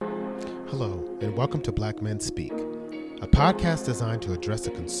Hello, and welcome to Black Men Speak, a podcast designed to address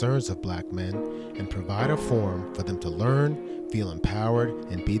the concerns of Black men and provide a forum for them to learn, feel empowered,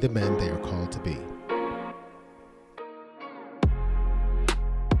 and be the men they are called to be.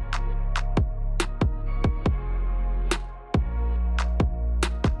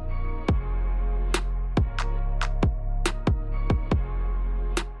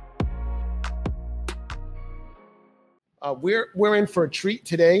 We're in for a treat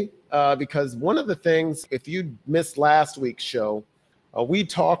today because one of the things, if you missed last week's show, we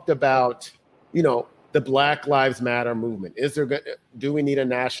talked about, the Black Lives Matter movement. Do we need a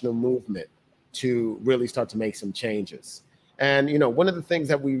national movement to really start to make some changes? And one of the things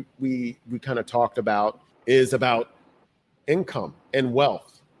that we kind of talked about is about income and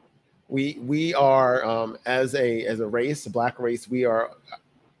wealth. We are as a race, a Black race, we are.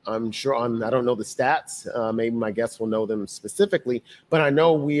 I'm sure I don't know the stats. Maybe my guests will know them specifically, but I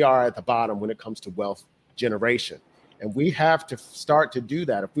know we are at the bottom when it comes to wealth generation. And we have to start to do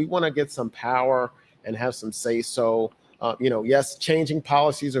that. If we want to get some power and have some say so, yes, changing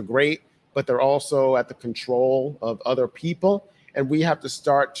policies are great, but they're also at the control of other people. And we have to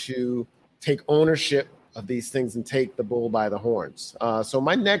start to take ownership of these things and take the bull by the horns. So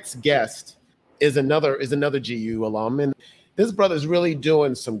my next guest is another GU alum. And this brother's really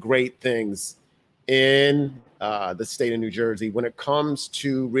doing some great things in the state of New Jersey. When it comes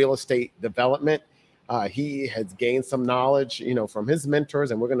to real estate development, he has gained some knowledge, from his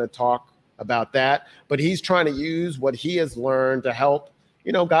mentors, and we're going to talk about that. But he's trying to use what he has learned to help,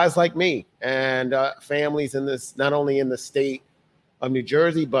 guys like me and families in this, not only in the state of New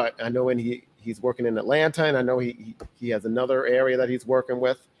Jersey, but I know he's working in Atlanta, and I know he has another area that he's working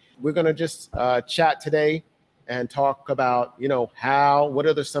with. We're going to just chat today and talk about, what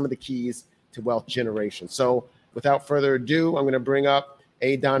are some of the keys to wealth generation. So without further ado, I'm going to bring up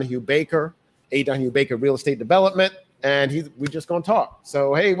Donahue Baker, Real Estate Development, and we're just going to talk.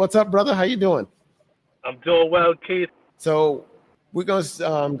 So, hey, what's up, brother? How you doing? I'm doing well, Keith. So we're going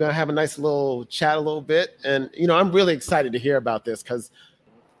to have a nice little chat a little bit. And, I'm really excited to hear about this because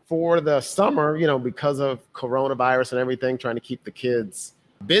for the summer, because of coronavirus and everything, trying to keep the kids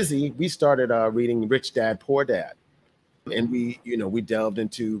busy, we started reading Rich Dad, Poor Dad. And we delved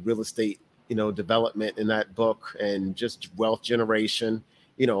into real estate, development in that book and just wealth generation,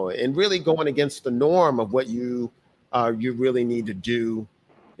 and really going against the norm of what you really need to do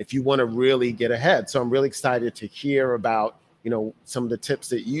if you want to really get ahead. So I'm really excited to hear about, some of the tips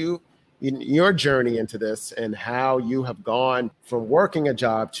that in your journey into this and how you have gone from working a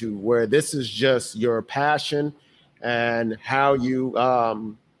job to where this is just your passion and how you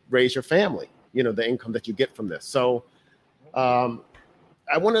raise your family, the income that you get from this. So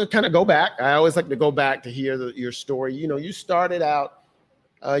I want to kind of go back. I always like to go back to hear your story. You started out,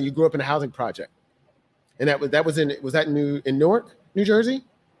 you grew up in a housing project, and was in Newark, New Jersey?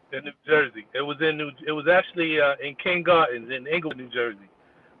 In New Jersey. It was actually in King Gardens in Englewood, New Jersey.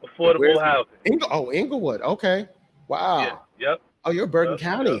 Affordable housing. Englewood. Okay. Wow. Yeah. Yep. Oh, you're Bergen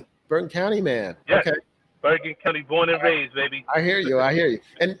County. Yep. Bergen County man. Yes. Okay. Bergen County, born and raised, baby. I hear you.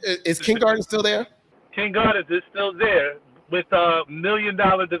 And is King Gardens still there? King Gardens is still there with $1 million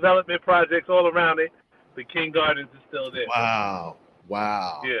development projects all around it. But King Gardens is still there.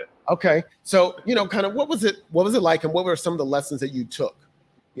 Wow. Yeah. Okay. So, kind of what was it like, and what were some of the lessons that you took,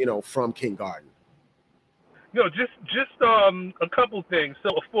 from King Garden? Just a couple things.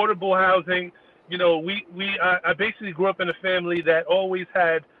 So affordable housing, I basically grew up in a family that always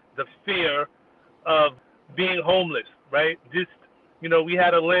had the fear of being homeless, right? We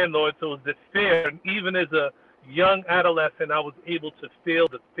had a landlord, so it was the fear. And even as a young adolescent, I was able to feel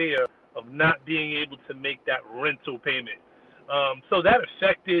the fear of not being able to make that rental payment. So that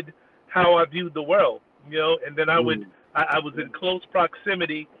affected how I viewed the world, and then I was in close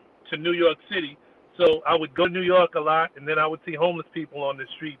proximity to New York City. So I would go to New York a lot, and then I would see homeless people on the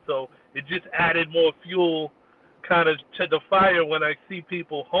street. So it just added more fuel kind of to the fire when I see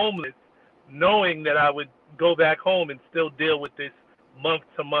people homeless, knowing that I would go back home and still deal with this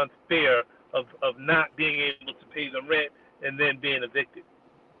month-to-month fear of not being able to pay the rent and then being evicted.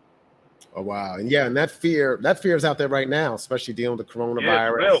 Oh, wow. And yeah, and that fear is out there right now, especially dealing with the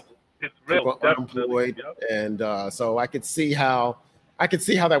coronavirus. Yeah, it's real. Unemployed. Yep. And so I could see how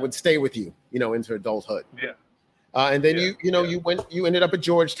that would stay with you, into adulthood. Yeah. And then you ended up at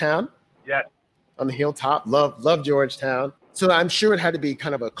Georgetown. Yeah. On the hilltop. Love Georgetown. So I'm sure it had to be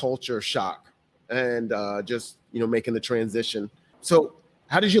kind of a culture shock and just, making the transition. So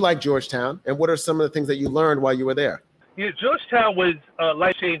how did you like Georgetown? And what are some of the things that you learned while you were there? Yeah, Georgetown was a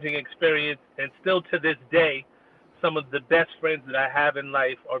life-changing experience, and still to this day, some of the best friends that I have in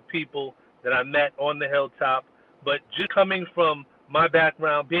life are people that I met on the hilltop. But just coming from my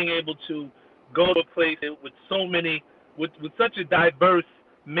background, being able to go to a place with so many, with such a diverse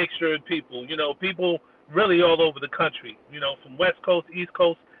mixture of people, people really all over the country, from West Coast, East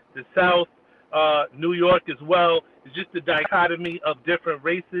Coast, the South, New York as well. It's just a dichotomy of different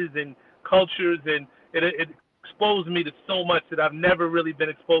races and cultures, and it exposed me to so much that I've never really been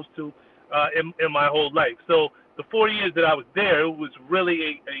exposed to in my whole life. So the 4 years that I was there, it was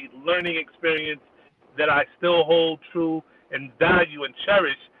really a learning experience that I still hold true and value and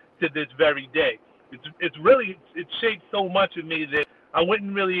cherish to this very day. It shaped so much of me that I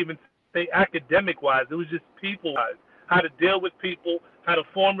wouldn't really even say academic-wise. It was just people-wise, how to deal with people, how to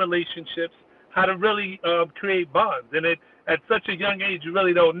form relationships, how to really create bonds. And at such a young age, you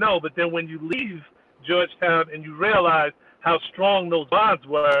really don't know. But then when you leave Georgetown and you realize how strong those bonds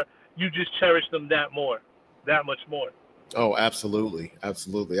were, you just cherish them that much more. Oh, absolutely.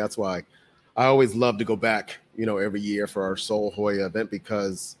 Absolutely. That's why I always love to go back, every year for our Soul Hoya event,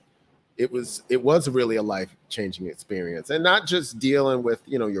 because it was really a life-changing experience, and not just dealing with,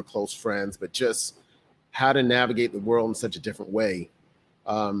 your close friends, but just how to navigate the world in such a different way.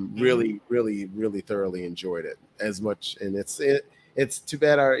 Really, really, really thoroughly enjoyed it as much. And it's too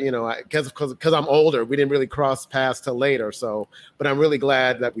bad because I'm older, we didn't really cross paths till later. So, but I'm really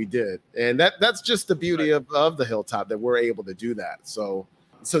glad that we did. And that's just the beauty of the hilltop, that we're able to do that. So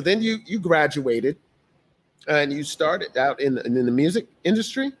then you graduated and you started out in the music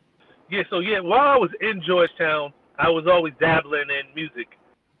industry. While I was in Georgetown, I was always dabbling in music.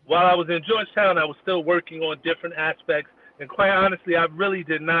 While I was in Georgetown, I was still working on different aspects. And quite honestly, I really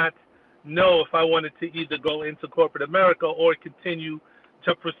did not know if I wanted to either go into corporate America or continue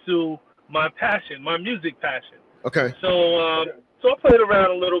to pursue my passion, my music passion. Okay. So I played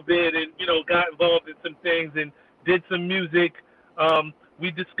around a little bit and, got involved in some things and did some music.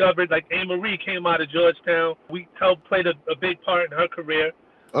 We discovered, like, A. Marie came out of Georgetown. We played a big part in her career.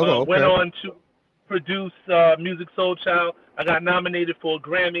 Okay. Went on to produce Music Soul Child. I got nominated for a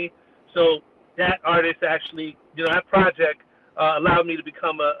Grammy. So that artist actually, that project allowed me to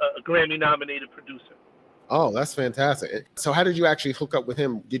become a Grammy-nominated producer. Oh, that's fantastic. So how did you actually hook up with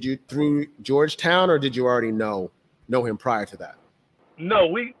him? Did you through Georgetown, or did you already know him prior to that? No,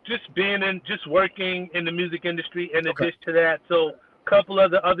 we just working in the music industry in addition to that. So a couple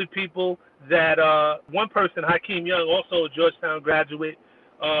of the other people that, one person, Hakeem Young, also a Georgetown graduate,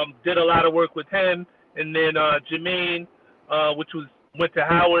 did a lot of work with him. And then Jermaine, which went to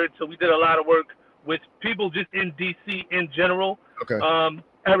Howard. So we did a lot of work with people just in D.C. in general. Okay.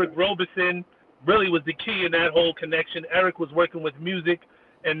 Eric Robeson really was the key in that whole connection. Eric was working with music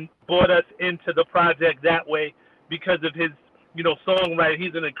and brought us into the project that way because of his, songwriting.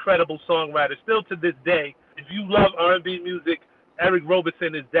 He's an incredible songwriter. Still to this day, if you love R&B music, Eric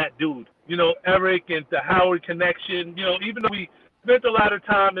Robeson is that dude. Eric and the Howard connection, even though we spent a lot of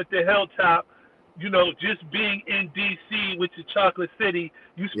time at the hilltop, just being in D.C., which is Chocolate City,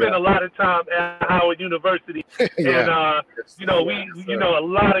 you spend a lot of time at Howard University. And, a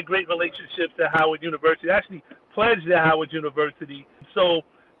lot of great relationships at Howard University. I actually pledged at Howard University. So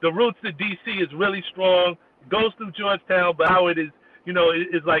the roots to D.C. is really strong. It goes through Georgetown, but Howard is,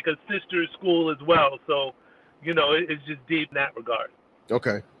 is like a sister school as well. So, it's just deep in that regard.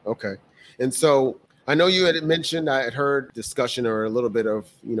 Okay. And so I know you had mentioned, I had heard discussion or a little bit of,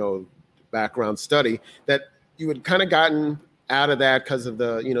 background study that you had kind of gotten out of that because of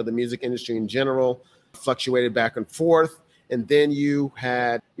the, the music industry in general, fluctuated back and forth. And then you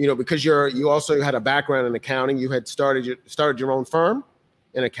had, because you also had a background in accounting, you had started your own firm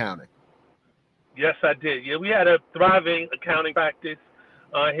in accounting. Yes, I did. Yeah, we had a thriving accounting practice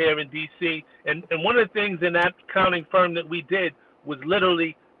here in D.C. And one of the things in that accounting firm that we did was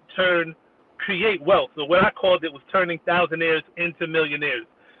literally create wealth. So what I called it was turning thousandaires into millionaires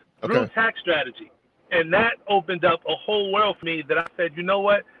through tax strategy. And that opened up a whole world for me that I said, you know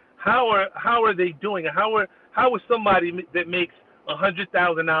what? How are they doing it? How is somebody that makes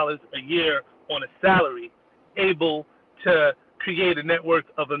 $100,000 a year on a salary able to create a net worth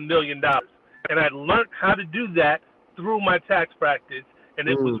of $1 million? And I learned how to do that through my tax practice, and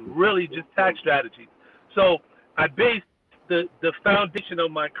it was really just tax strategies. So I based the foundation of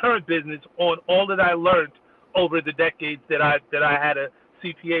my current business on all that I learned over the decades that I had a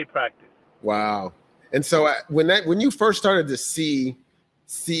CPA practice. Wow. And so when you first started to see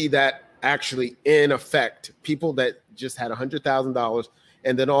that actually in effect, people that just had $100,000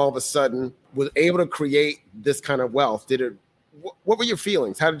 and then all of a sudden was able to create this kind of wealth, what were your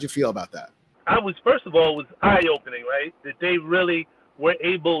feelings? How did you feel about that? First of all, it was eye-opening, right? That they really were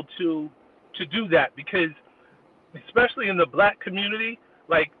able to do that, because especially in the Black community,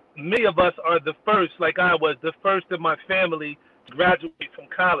 like many of us are the first, like I was, the first in my family to graduate from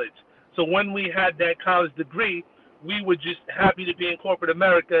college. So when we had that college degree, we were just happy to be in corporate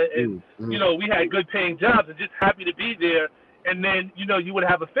America, and we had good paying jobs and just happy to be there. And then you would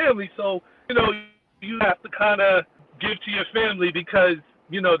have a family, so you have to kind of give to your family because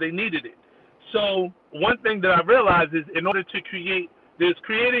they needed it. So one thing that I realized is, in order to create, there's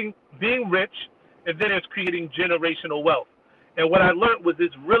creating being rich, and then there's creating generational wealth. And what I learned was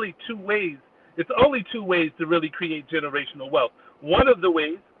there's really two ways. It's only two ways to really create generational wealth. One of the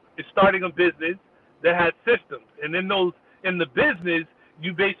ways is starting a business that has systems, and in the business,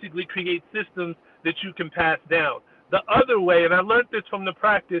 you basically create systems that you can pass down. The other way, and I learned this from the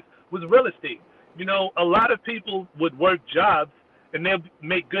practice, was real estate. A lot of people would work jobs and they'll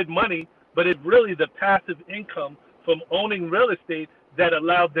make good money, but it's really the passive income from owning real estate that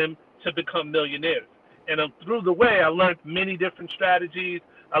allowed them to become millionaires. And through the way, I learned many different strategies.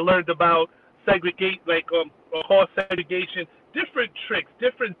 I learned about cost segregation, different tricks,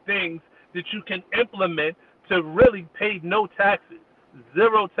 different things that you can implement to really pay no taxes,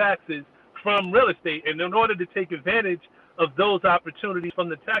 zero taxes from real estate. And in order to take advantage of those opportunities from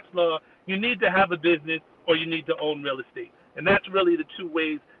the tax law, you need to have a business or you need to own real estate. And that's really the two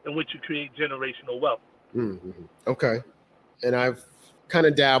ways in which you create generational wealth. Mm-hmm. Okay. And I've kind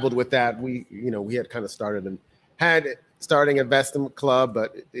of dabbled with that. We had kind of starting investment club,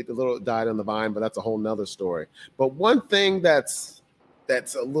 but it a little died on the vine, but that's a whole nother story. But one thing that's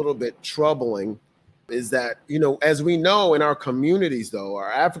a little bit troubling is that, as we know in our communities, though,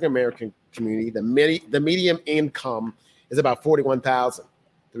 our African-American community, the median income is about $41,000.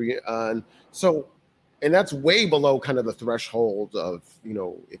 And that's way below kind of the threshold of,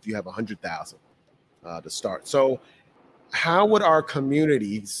 if you have 100,000 to start. So how would our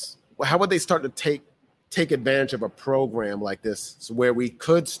communities, how would they start to take advantage of a program like this, where we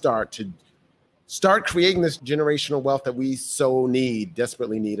could start creating this generational wealth that we so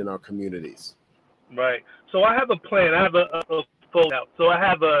desperately need in our communities? Right. So I have a plan. I have a fold out. So I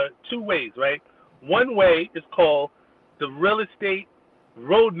have two ways, right? One way is called the real estate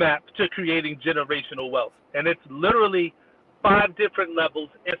roadmap to creating generational wealth. And it's literally 5 different levels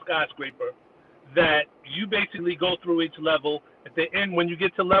in skyscraper that you basically go through each level. At the end, when you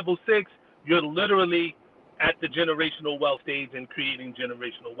get to level 6, you're literally at the generational wealth stage and creating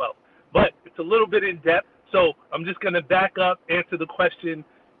generational wealth. But it's a little bit in depth, so I'm just going to back up, answer the question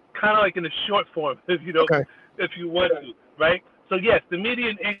kind of like in a short form, if you want to, right? So yes, the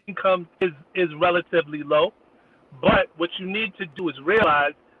median income is relatively low, but what you need to do is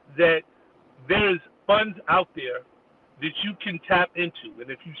realize that there's funds out there that you can tap into, and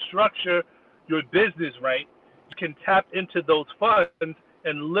if you structure your business right, you can tap into those funds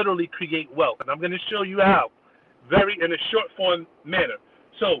and literally create wealth. And I'm going to show you how, in a short form manner.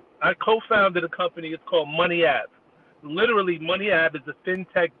 So I co-founded a company. It's called Money Ave. Literally, Money Ave is a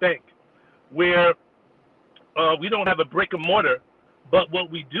fintech bank where we don't have a brick and mortar, but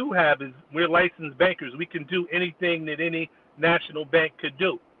what we do have is we're licensed bankers. We can do anything that any national bank could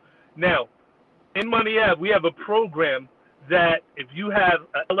do. Now, in Money Ave, we have a program that if you have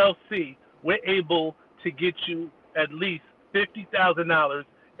an LLC, we're able to get you at least $50,000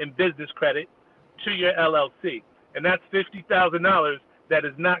 in business credit to your LLC. And that's $50,000 that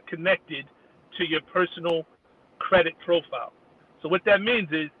is not connected to your personal credit profile. So what that means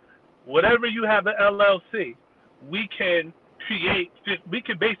is, whatever you have an LLC, we can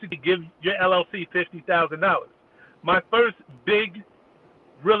basically give your LLC $50,000. My first big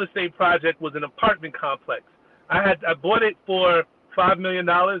real estate project was an apartment complex. I bought it for $5 million.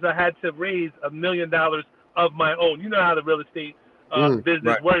 I had to raise $1 million of my own. You know how the real estate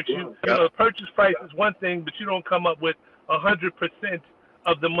business works. The purchase price is one thing, but you don't come up with 100%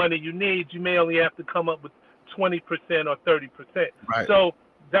 of the money you need. You may only have to come up with 20% or 30%. Right. So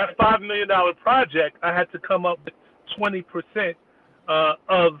that $5 million project, I had to come up with 20% I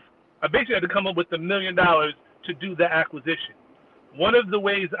basically had to come up with $1 million to do the acquisition. One of the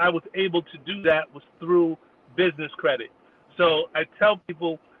ways I was able to do that was through business credit. So I tell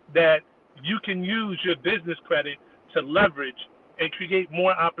people that you can use your business credit to leverage and create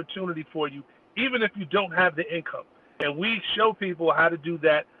more opportunity for you, even if you don't have the income. And we show people how to do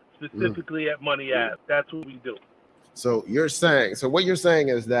that specifically at Money Ave. That's what we do. So what you're saying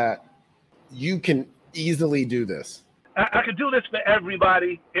is that you can easily do this. I could do this for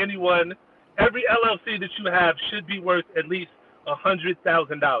everybody, anyone. Every LLC that you have should be worth at least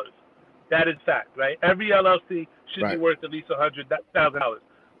 $100,000. That is fact, right? Every LLC should be worth at least $100,000.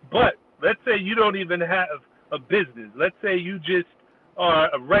 But let's say you don't even have a business. Let's say you just are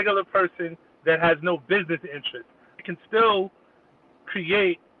a regular person that has no business interest. You can still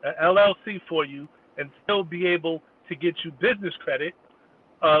create an LLC for you and still be able to get you business credit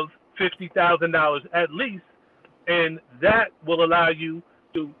of $50,000 at least, and that will allow you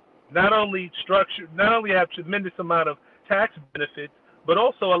to not only have tremendous amount of tax benefits, but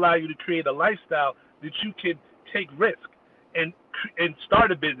also allow you to create a lifestyle that you can take risk and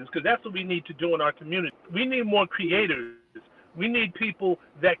start a business, because that's what we need to do in our community. We need more creators. We need people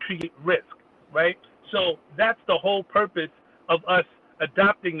that create risk, right? So that's the whole purpose of us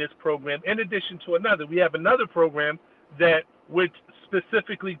adopting this program. In addition to we have another program that we're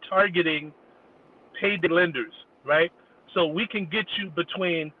specifically targeting payday lenders, right? So we can get you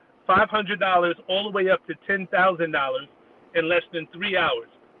between $500 all the way up to $10,000 in less than 3 hours.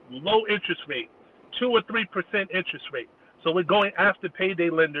 Low interest rate, 2 or 3% interest rate. So we're going after payday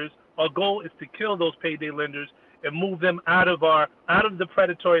lenders. Our goal is to kill those payday lenders and move them out of the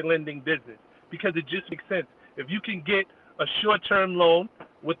predatory lending business, because it just makes sense. If you can get a short-term loan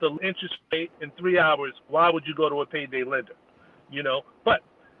with the interest rate in 3 hours, why would you go to a payday lender? But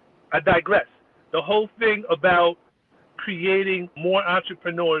I digress. The whole thing about creating more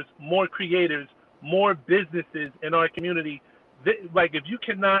entrepreneurs, more creators, more businesses in our community, like if you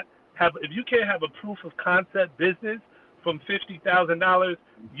can't have a proof of concept business from $50,000,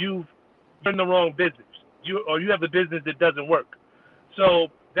 you're in the wrong business. You have a business that doesn't work. So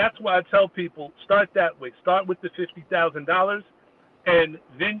that's why I tell people, start that way. Start with the $50,000, and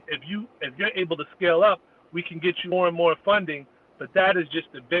then if you're able to scale up, we can get you more and more funding. But that is just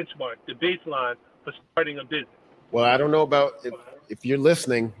the benchmark, the baseline for starting a business. Well, I don't know about if you're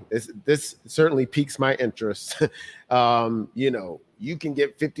listening. This certainly piques my interest. You can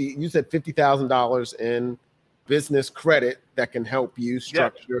get You said $50,000 in business credit that can help you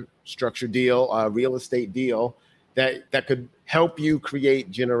structure deal, real estate deal that could help you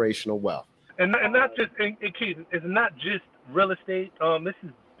create generational wealth. And not just Keith, it's not just real estate.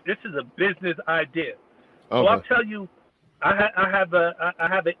 This is a business idea. Okay. So I'll tell you, I have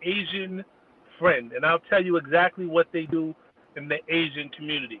an Asian friend, and I'll tell you exactly what they do in the Asian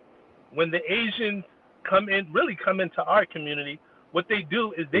community. When the Asians come into our community, what they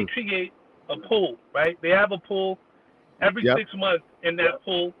do is they create a pool, right? They have a pool every 6 months. In that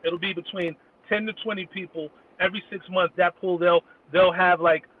pool, it'll be between 10 to 20 people. Every 6 months, that pool, they'll have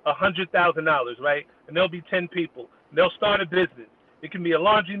like $100,000, right? And there'll be 10 people. They'll start a business. It can be a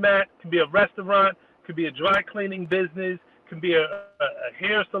laundromat, it can be a restaurant, it can be a dry cleaning business, it can be a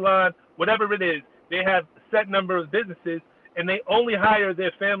hair salon, whatever it is. They have a set number of businesses, and they only hire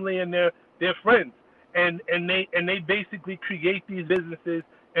their family and their friends, and they basically create these businesses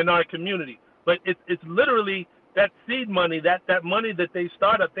in our community. But it's literally that seed money, that money that they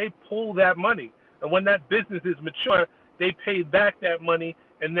start up, they pull that money. And when that business is mature, they pay back that money,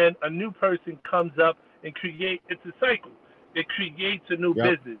 and then a new person comes up and it's a cycle. It creates a new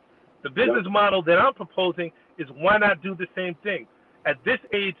business. The business model that I'm proposing is, why not do the same thing? At this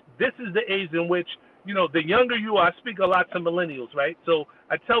age, this is the age in which, the younger you are. I speak a lot to millennials, right? So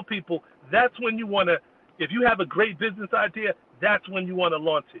I tell people, that's when you want to, if you have a great business idea, that's when you want to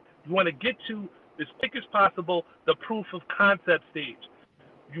launch it. You want to get to, as quick as possible, the proof of concept stage.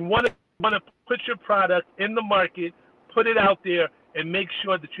 You want to put your product in the market, put it out there, and make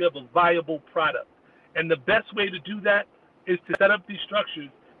sure that you have a viable product. And the best way to do that is to set up these structures,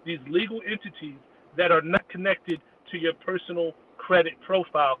 these legal entities that are not connected to your personal credit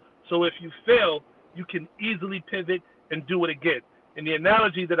profile. So if you fail, you can easily pivot and do it again. And the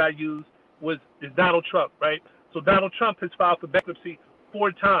analogy that I used is Donald Trump, right? So Donald Trump has filed for bankruptcy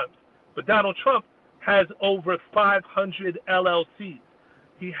 4 times, but Donald Trump has over 500 LLCs.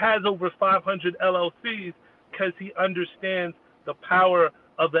 He has over 500 LLCs because he understands the power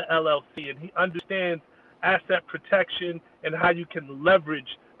of the LLC, and he understands asset protection and how you can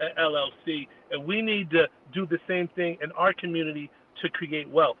leverage an LLC. And we need to do the same thing in our community to create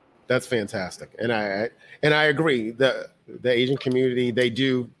wealth. That's fantastic, and I agree. The Asian community, they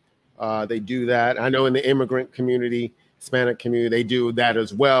do that. I know in the immigrant community, Hispanic community, they do that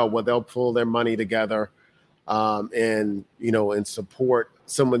as well, where they'll pull their money together and support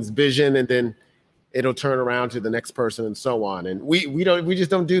someone's vision, and then it'll turn around to the next person and so on. And we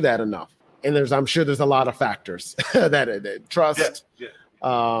just don't do that enough. And I'm sure there's a lot of factors that trust.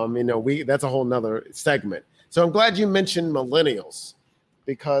 That's a whole nother segment. So I'm glad you mentioned millennials,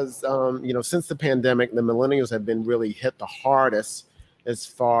 because since the pandemic, the millennials have been really hit the hardest as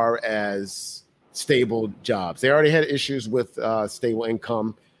far as stable jobs. They already had issues with stable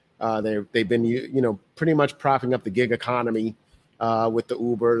income. They've been pretty much propping up the gig economy with the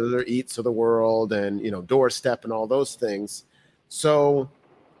Uber, the Eats of the world, and Doorstep and all those things. So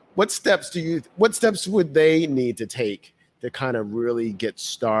what steps would they need to take to kind of really get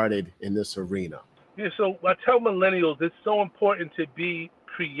started in this arena? Yeah, so I tell millennials it's so important to be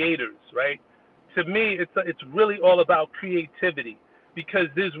creators, right? To me, it's really all about creativity because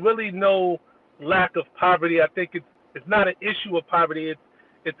there's really no lack of poverty. I think it's not an issue of poverty.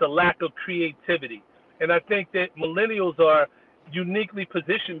 It's a lack of creativity, and I think that millennials are uniquely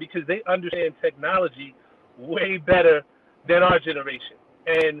positioned because they understand technology way better than our generation.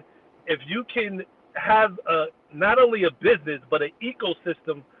 And if you can have not only a business but an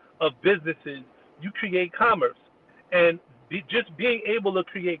ecosystem of businesses, you create commerce. And just being able to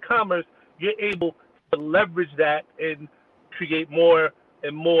create commerce, you're able to leverage that and create more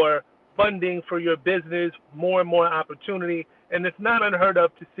and more funding for your business, more and more opportunity. And it's not unheard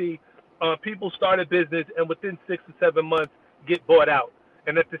of to see people start a business and within 6 to 7 months get bought out,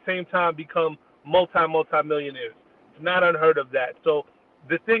 and at the same time become multi-millionaires. It's not unheard of that. So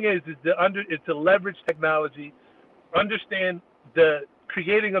the thing is to leverage technology, understand the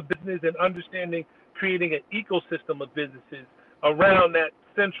creating a business and understanding creating an ecosystem of businesses around that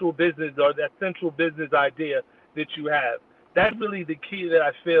central business or that central business idea that you have. That's really the key that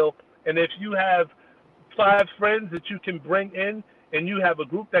I feel. And if you have 5 friends that you can bring in and you have a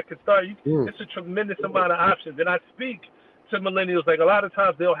group that can start, it's a tremendous amount of options. And I speak to millennials, like a lot of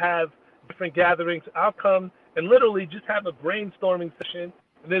times they'll have different gatherings. I'll come and literally just have a brainstorming session.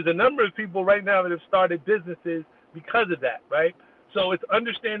 And there's a number of people right now that have started businesses because of that, right? So it's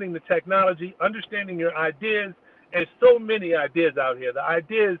understanding the technology, understanding your ideas, and so many ideas out here. The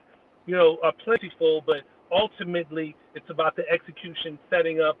ideas, are plentiful, but ultimately it's about the execution,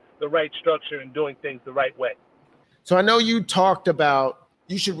 setting up the right structure and doing things the right way. So I know you talked about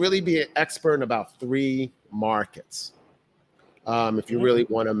you should really be an expert in about 3 markets if you really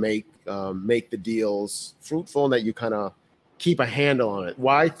want to make the deals fruitful and that you kind of keep a handle on it.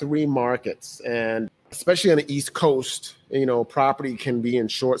 Why 3 markets? And especially on the East Coast, property can be in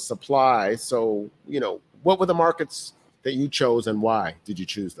short supply. So, what were the markets that you chose and why did you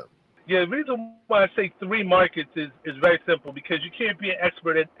choose them? Yeah, the reason why I say 3 markets is very simple because you can't be an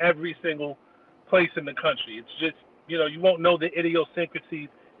expert in every single place in the country. It's just, you won't know the idiosyncrasies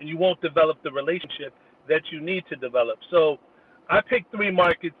and you won't develop the relationship that you need to develop. So I picked 3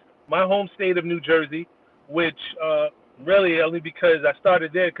 markets, my home state of New Jersey, which really only because I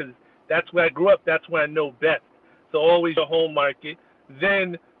started there because that's where I grew up. That's where I know best. So always your home market.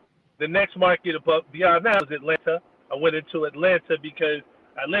 Then the next market beyond that was Atlanta. I went into Atlanta because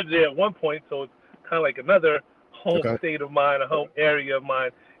I lived there at one point, so it's kind of like another home state of mine, a home area of mine.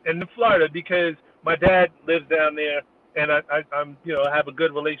 And then Florida because my dad lives down there, and I'm I have a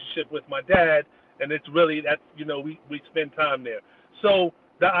good relationship with my dad, and it's really we spend time there. So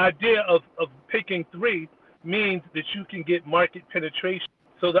the idea of picking 3 means that you can get market penetration.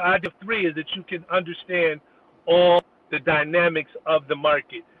 So the idea of 3 is that you can understand all the dynamics of the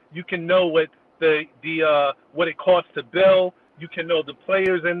market. You can know what what it costs to build. You can know the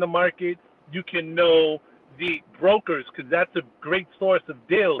players in the market. You can know the brokers because that's a great source of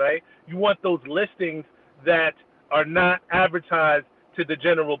deals, right? You want those listings that are not advertised to the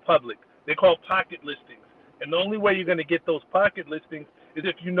general public. They're called pocket listings. And the only way you're going to get those pocket listings is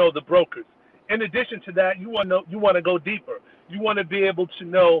if you know the brokers. In addition to that, you want to go deeper. You want to be able to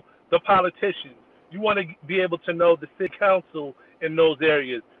know the politicians. You want to be able to know the city council in those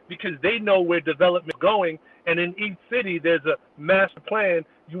areas because they know where development is going. And in each city, there's a master plan.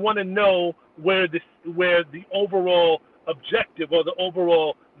 You want to know where the overall objective or the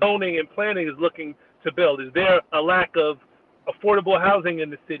overall zoning and planning is looking to build. Is there a lack of affordable housing in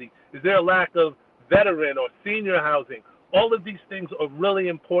the city? Is there a lack of veteran or senior housing? All of these things are really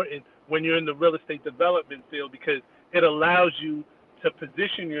important when you're in the real estate development field because it allows you to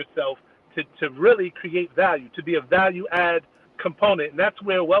position yourself to really create value, to be a value add component. And that's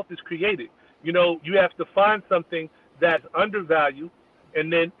where wealth is created. You have to find something that's undervalued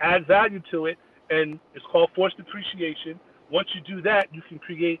and then add value to it. And it's called forced appreciation. Once you do that, you can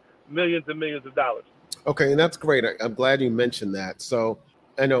create millions and millions of dollars. Okay, and that's great. I'm glad you mentioned that. So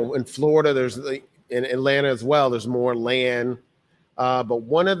I know in Florida, in Atlanta as well, there's more land. But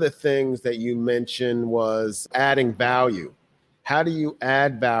one of the things that you mentioned was adding value. How do you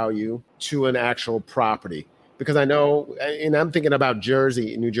add value to an actual property? Because I know, and I'm thinking about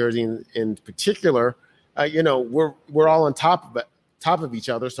New Jersey in particular, we're all on top of each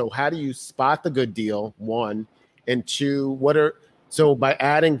other. So how do you spot the good deal, 1, and 2, so by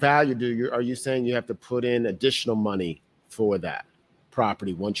adding value, are you saying you have to put in additional money for that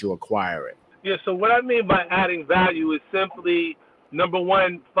property once you acquire it? Yeah, so what I mean by adding value is simply, number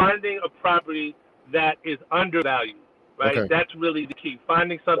 1, finding a property that is undervalued, right? Okay. That's really the key,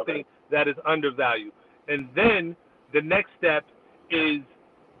 finding something that is undervalued. And then the next step is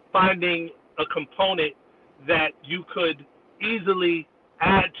finding a component that you could easily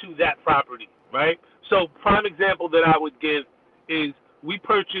add to that property, right? So prime example that I would give is we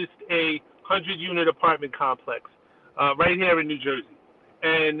purchased a 100-unit apartment complex right here in New Jersey.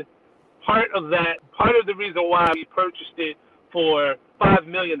 And part of the reason why we purchased it for $5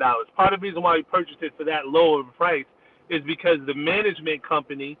 million, part of the reason why we purchased it for that low of a price is because the management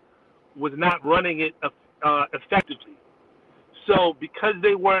company was not running it effectively. So because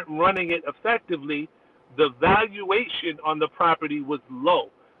they weren't running it effectively, the valuation on the property was low,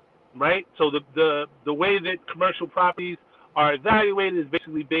 right? So the way that commercial properties are evaluated is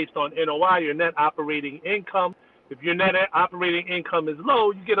basically based on NOI, your net operating income. If your net operating income is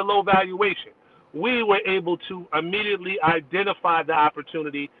low, you get a low valuation. We were able to immediately identify the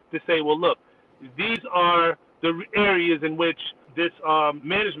opportunity to say, well, look, these are the areas in which this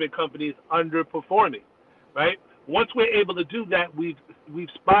management company is underperforming, right? Once we're able to do that, we've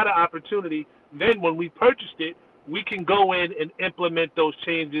spotted opportunity. Then when we purchased it, we can go in and implement those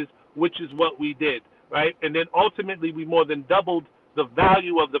changes, which is what we did, right? And then ultimately, we more than doubled the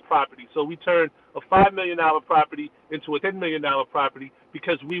value of the property. So we turned a $5 million property into a $10 million property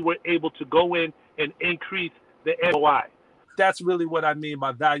because we were able to go in and increase the NOI. That's really what I mean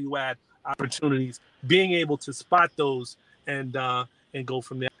by value add opportunities, being able to spot those and go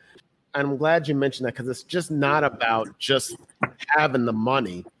from there. And I'm glad you mentioned that, because it's just not about just having the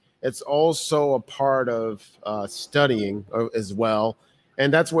money. It's also a part of studying as well.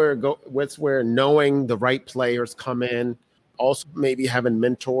 And that's where where knowing the right players come in. Also, maybe having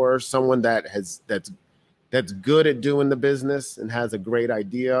mentors, someone that's good at doing the business and has a great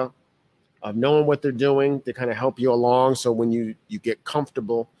idea of knowing what they're doing to kind of help you along. So when you get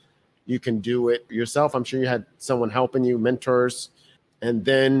comfortable, you can do it yourself. I'm sure you had someone helping you, mentors, and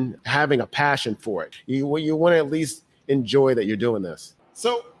then having a passion for it. You want to at least enjoy that you're doing this.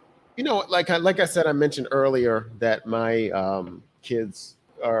 So, like I said, I mentioned earlier that my kids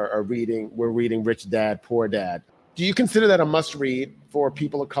are reading. We're reading Rich Dad, Poor Dad. Do you consider that a must read for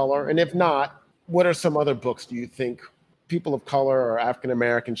people of color? And if not, what are some other books do you think people of color or African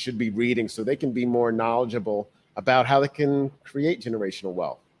Americans should be reading so they can be more knowledgeable about how they can create generational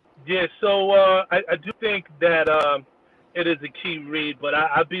wealth? Yeah, so I do think that it is a key read, but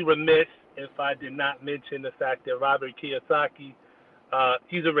I'd be remiss if I did not mention the fact that Robert Kiyosaki,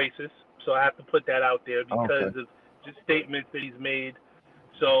 he's a racist, so I have to put that out there because of just statements that he's made.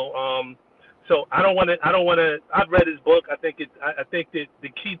 So I don't want to. I've read his book. I think that the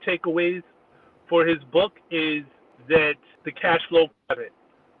key takeaways for his book is that the cash flow quadrant,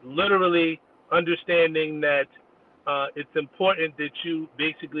 literally understanding that it's important that you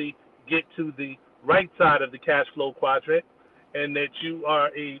basically get to the right side of the cash flow quadrant, and that you are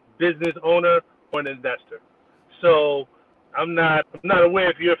a business owner or an investor. So I'm not aware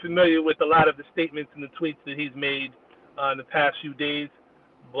if you're familiar with a lot of the statements and the tweets that he's made in the past few days,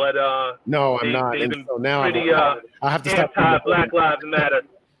 but no, I'm not. They've and been so now pretty I have to stop. Anti-Black Lives Matter.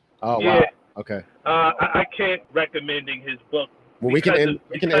 Oh, yeah. Wow. Okay. I can't recommending his book. Well, we can end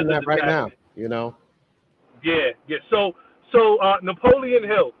that right now. Yeah. So Napoleon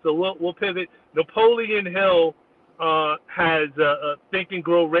Hill. So we'll pivot. Napoleon Hill has Think and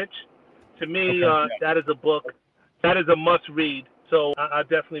Grow Rich. To me, that is a book. That is a must read. So I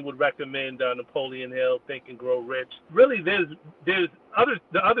definitely would recommend Napoleon Hill, Think and Grow Rich. Really, the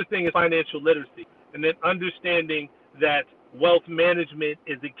other thing is financial literacy, and then understanding that wealth management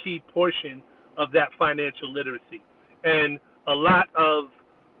is a key portion of that financial literacy. And a lot of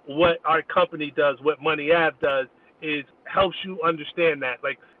what our company does, what Money Ave does, is helps you understand that.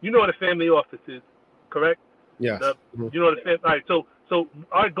 Like, what a family office is, correct? Yes. You know what a family. All right. So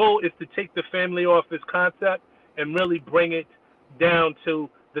our goal is to take the family office concept and really bring it down to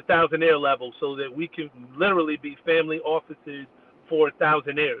the thousandaire level, so that we can literally be family offices for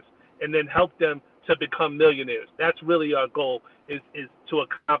thousandaires, and then help them to become millionaires. That's really our goal, is to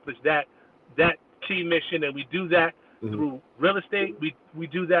accomplish that key mission. And we do that through real estate. We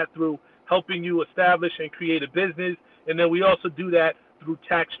do that through helping you establish and create a business. And then we also do that through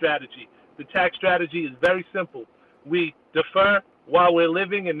tax strategy. The tax strategy is very simple. We defer while we're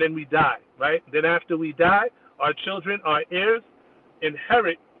living, and then we die, right? Then after we die, our children, our heirs,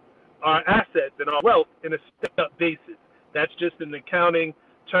 inherit our assets and our wealth in a stepped-up basis. That's just an accounting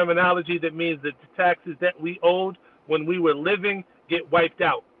terminology that means that the taxes that we owed when we were living get wiped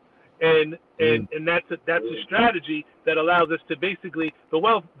out. And that's a strategy that allows us to basically, the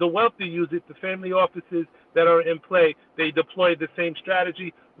wealthy use it. The family offices that are in play, they deploy the same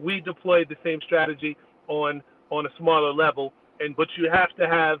strategy. We deploy the same strategy on a smaller level. But you have to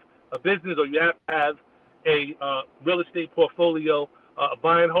have a business, or you have to have a real estate portfolio, a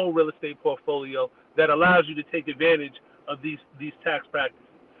buy and hold real estate portfolio that allows you to take advantage of these tax practices.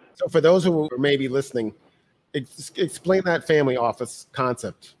 So for those who are maybe listening, explain that family office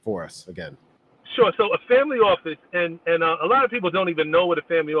concept for us again. Sure. So a family office, and a lot of people don't even know what a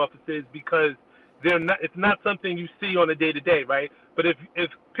family office is because it's not something you see on a day-to-day, right? But if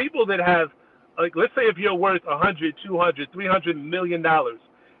people that have, like, let's say if you're worth 100, 200, 300 million dollars,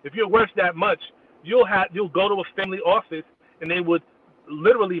 if you're worth that much, you'll go to a family office and they would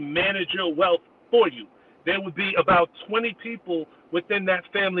literally manage your wealth for you. There would be about 20 people within that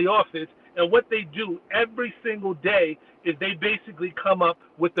family office, and what they do every single day is they basically come up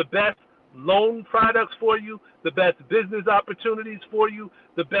with the best loan products for you, the best business opportunities for you,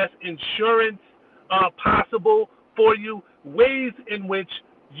 the best insurance possible for you, ways in which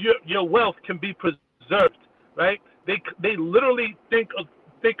your wealth can be preserved, right? They literally think of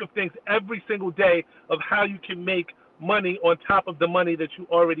things every single day of how you can make money on top of the money that you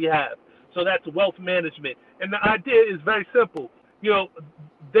already have. So that's wealth management. And the idea is very simple.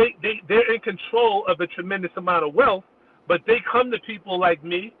 They're in control of a tremendous amount of wealth, but they come to people like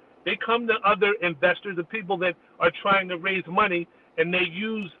me. They come to other investors and people that are trying to raise money, and they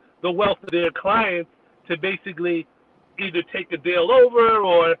use the wealth of their clients to basically either take a deal over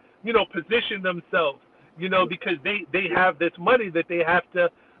or, position themselves, because they have this money that they have to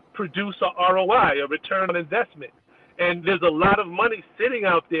produce a ROI, a return on investment. And there's a lot of money sitting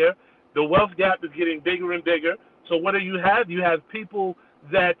out there. The wealth gap is getting bigger and bigger. So what do you have? You have people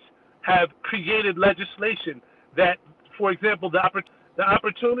that have created legislation that, for example, the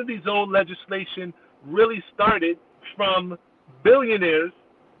Opportunity Zone legislation really started from billionaires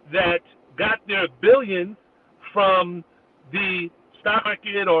that got their billions from the stock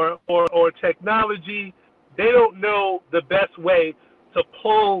market or technology. They don't know the best way to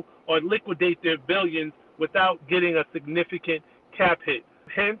pull or liquidate their billions without getting a significant cap hit.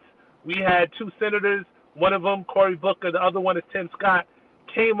 Hence, we had two senators, one of them, Cory Booker, the other one is Tim Scott,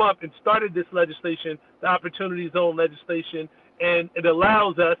 came up and started this legislation, the Opportunity Zone legislation, and it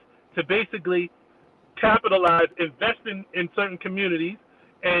allows us to basically capitalize, invest in certain communities,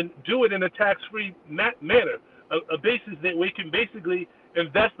 and do it in a tax-free manner, a basis that we can basically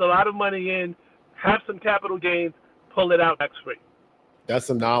invest a lot of money in, have some capital gains, pull it out tax-free. That's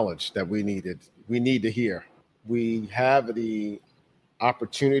some knowledge that we need to hear. We have the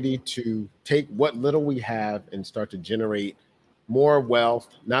opportunity to take what little we have and start to generate more wealth,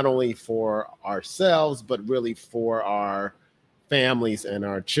 not only for ourselves, but really for our families and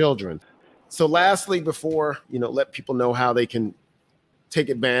our children. So lastly, before, let people know how they can take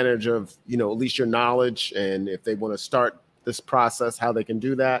advantage of, at least your knowledge, and if they want to start this process, how they can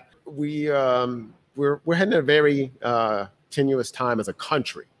do that. We're heading a very tenuous time as a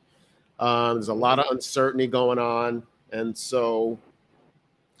country. There's a lot of uncertainty going on. And so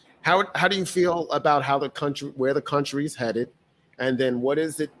how do you feel about where the country's headed? And then what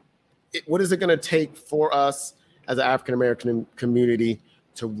is it going to take for us as an African-American community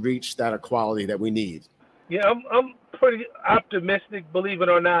to reach that equality that we need? Yeah, I'm pretty optimistic, believe it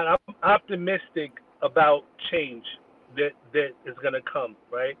or not. I'm optimistic about change that is going to come,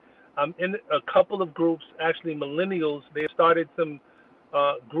 right? I'm in a couple of groups, actually millennials. They started some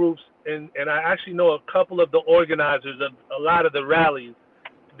groups, and I actually know a couple of the organizers of a lot of the rallies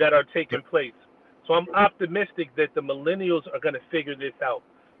that are taking place. So I'm optimistic that the millennials are going to figure this out.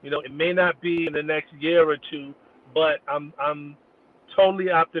 It may not be in the next year or two, but I'm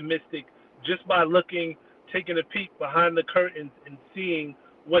totally optimistic just by taking a peek behind the curtains and seeing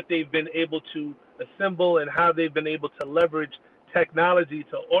what they've been able to assemble and how they've been able to leverage technology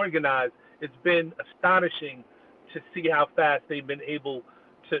to organize. It's been astonishing to see how fast they've been able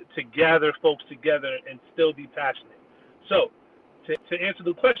to gather folks together and still be passionate. So to answer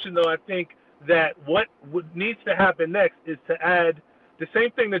the question, though, I think that what needs to happen next is to add the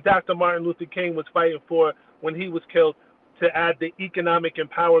same thing that Dr. Martin Luther King was fighting for when he was killed, to add the economic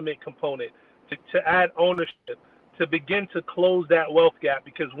empowerment component, to add ownership, to begin to close that wealth gap,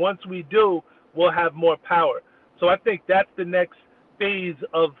 because once we do, we'll have more power. So I think that's the next phase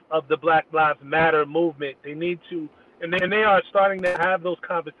of the Black Lives Matter movement. They need to, and they are starting to have those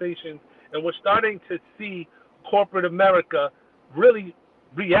conversations, and we're starting to see corporate America really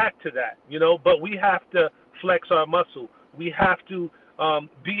react to that, but we have to flex our muscle. We have to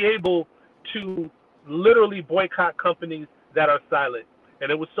be able to literally boycott companies that are silent.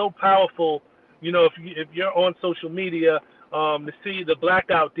 And it was so powerful, if you're on social media, to see the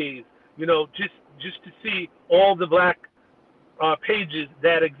blackout days, just to see all the black pages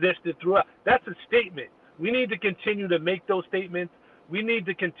that existed throughout. That's a statement. We need to continue to make those statements. We need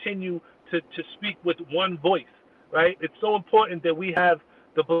to continue to speak with one voice, right? It's so important that we have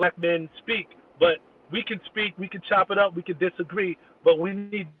the black men speak, but we can speak, we can chop it up, we can disagree, but we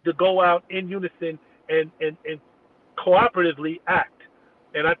need to go out in unison and cooperatively act.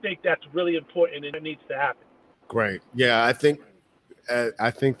 And I think that's really important, and it needs to happen. Great. Yeah, I think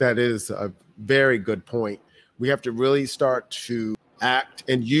that is a very good point. We have to really start to act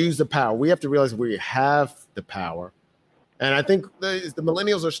and use the power. We have to realize we have the power. And I think the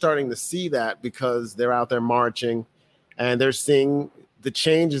millennials are starting to see that because they're out there marching and they're seeing the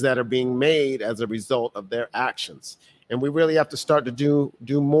changes that are being made as a result of their actions. And we really have to start to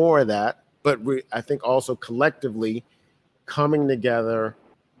do more of that. But I think also collectively coming together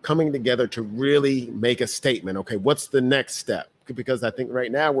to really make a statement. Okay, what's the next step? Because I think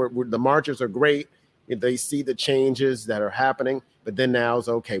right now the marches are great. They see the changes that are happening, but then now it's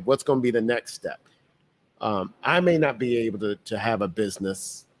okay, what's going to be the next step? I may not be able to have a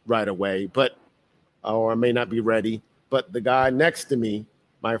business right away, or I may not be ready, but the guy next to me,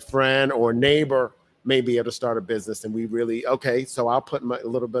 my friend or neighbor, may be able to start a business. And we really, okay, so I'll put a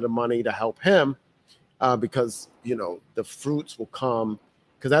little bit of money to help him because, the fruits will come,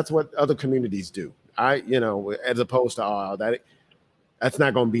 because that's what other communities do. As opposed to, that's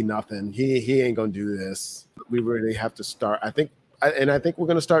not going to be nothing. He ain't going to do this. We really have to start. I think we're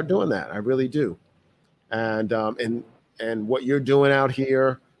going to start doing that. I really do. And what you're doing out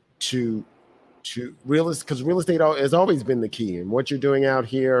here to because real estate has always been the key. And what you're doing out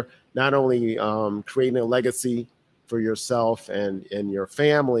here, not only creating a legacy for yourself and your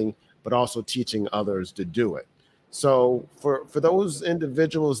family, but also teaching others to do it. So for those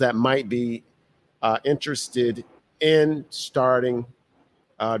individuals that might be interested in starting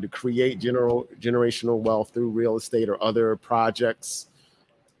to create generational wealth through real estate or other projects,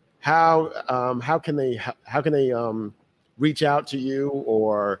 how can they reach out to you,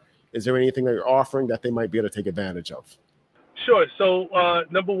 or is there anything that you're offering that they might be able to take advantage of? Sure. So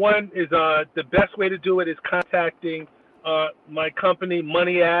number one is the best way to do it is contacting my company,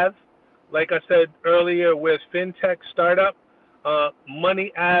 Money Ave. Like I said earlier, we're a fintech startup.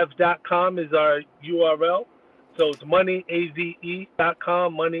 MoneyAve.com is our URL. So it's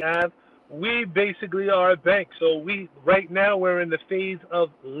moneyave.com, Money Ave. We basically are a bank. So right now we're in the phase of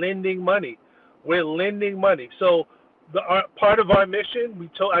lending money. We're lending money. So part of our mission,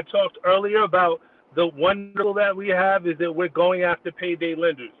 I talked earlier about the wonderful that we have is that we're going after payday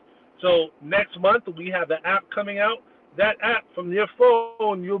lenders. So next month we have the app coming out. That app from your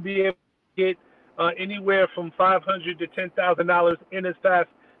phone, you'll be able to get anywhere from $500 to $10,000 in as fast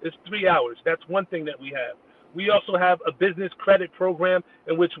as 3 hours. That's one thing that we have. We also have a business credit program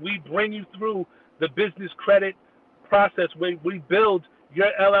in which we bring you through the business credit process where we build your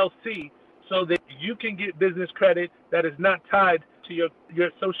LLC so that you can get business credit that is not tied to your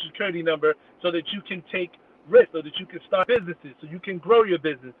social security number, so that you can take risks, so that you can start businesses, so you can grow your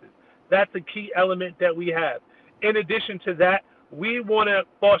businesses. That's a key element that we have. In addition to that, we want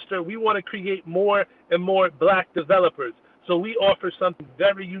to create more and more black developers. So we offer something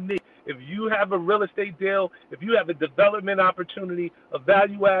very unique. If you have a real estate deal, if you have a development opportunity, a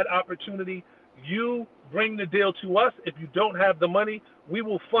value add opportunity, you bring the deal to us. If you don't have the money, we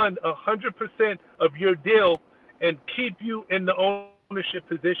will fund 100% of your deal and keep you in the ownership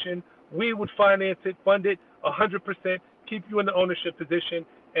position. We would finance it, fund it 100%, keep you in the ownership position,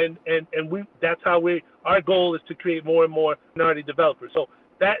 and that's how our goal is to create more and more minority developers. So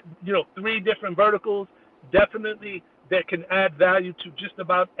that, 3 different verticals definitely that can add value to just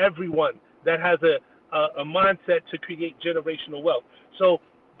about everyone that has a mindset to create generational wealth. So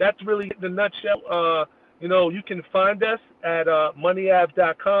that's really the nutshell. You can find us at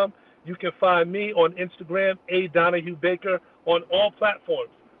moneyave.com. You can find me on Instagram, Donahue Baker, on all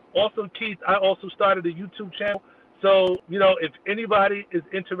platforms. Also, Keith, I also started a YouTube channel. So, if anybody is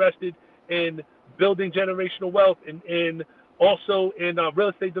interested in building generational wealth and also in real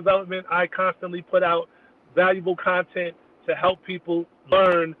estate development, I constantly put out valuable content to help people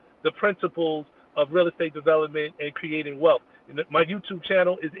learn the principles of real estate development and creating wealth. And my YouTube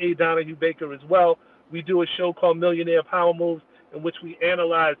channel is Donahue Baker as well. We do a show called Millionaire Power Moves, in which we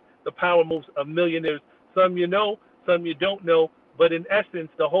analyze the power moves of millionaires. Some you know, some you don't know, but in essence,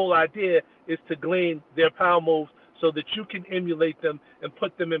 the whole idea is to glean their power moves so that you can emulate them and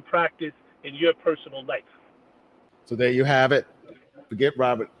put them in practice in your personal life. So there you have it. Forget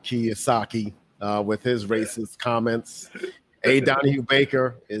Robert Kiyosaki with his racist comments. Donahue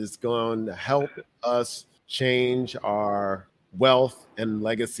Baker is going to help us change our wealth and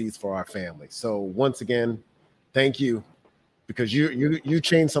legacies for our family. So once again, thank you. because you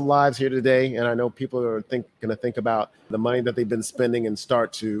changed some lives here today, and I know people are going to think about the money that they've been spending and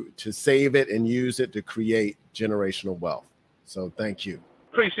start to save it and use it to create generational wealth. So thank you.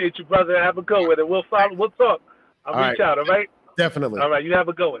 Appreciate you, brother. Have a good one, and we'll talk. I'll reach out. All right. Definitely. All right. You have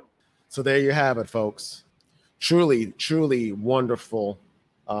a good one. So there you have it, folks. Truly wonderful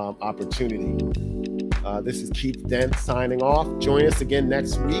opportunity. This is Keith Dent signing off. Join us again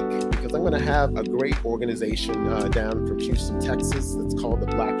next week because I'm going to have a great organization down from Houston, Texas. That's called the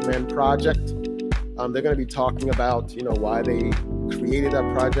Black Men Project. They're going to be talking about, why they created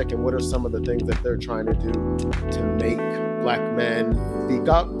that project and what are some of the things that they're trying to do to make Black men speak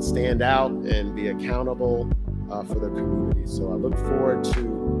up, stand out, and be accountable for their community. So I look forward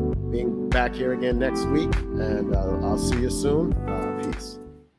to being back here again next week, and I'll see you soon.